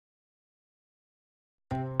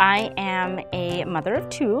I am a mother of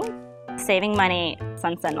two. Saving money,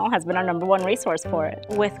 Sun Sentinel has been our #1 resource for it.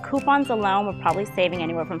 With coupons alone, we're probably saving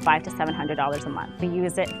anywhere from $500 to $700 a month. We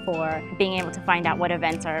use it for being able to find out what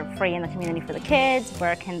events are free in the community for the kids,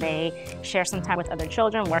 where can they share some time with other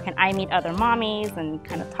children, where can I meet other mommies and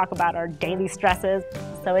kind of talk about our daily stresses.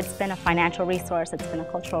 So it's been a financial resource, it's been a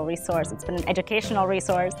cultural resource, it's been an educational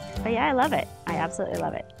resource. But yeah, I love it. I absolutely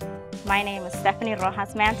love it. My name is Stephanie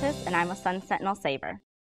Rojas-Mantis, and I'm a Sun Sentinel saver.